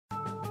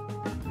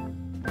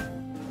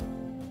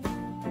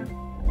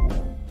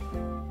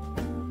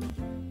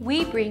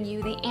we bring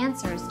you the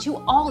answers to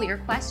all your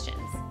questions.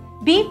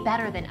 Be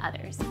better than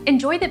others.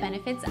 Enjoy the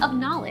benefits of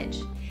knowledge.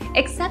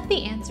 Accept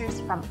the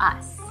answers from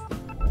us.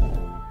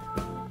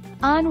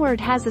 Onward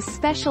has a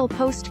special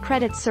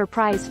post-credits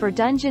surprise for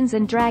Dungeons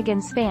 &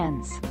 Dragons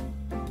fans.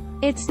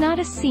 It's not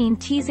a scene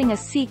teasing a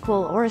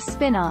sequel or a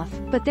spin-off,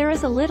 but there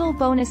is a little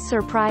bonus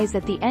surprise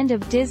at the end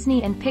of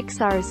Disney and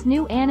Pixar's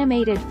new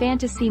animated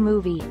fantasy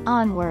movie,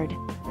 Onward.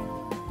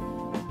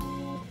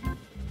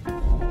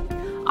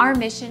 Our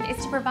mission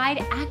is to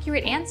provide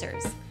accurate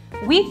answers.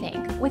 We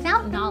think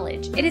without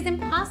knowledge, it is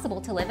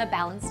impossible to live a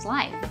balanced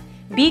life.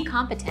 Be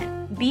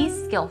competent, be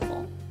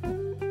skillful.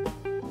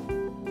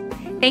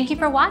 Thank you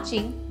for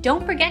watching.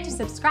 Don't forget to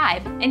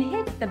subscribe and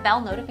hit the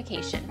bell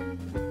notification.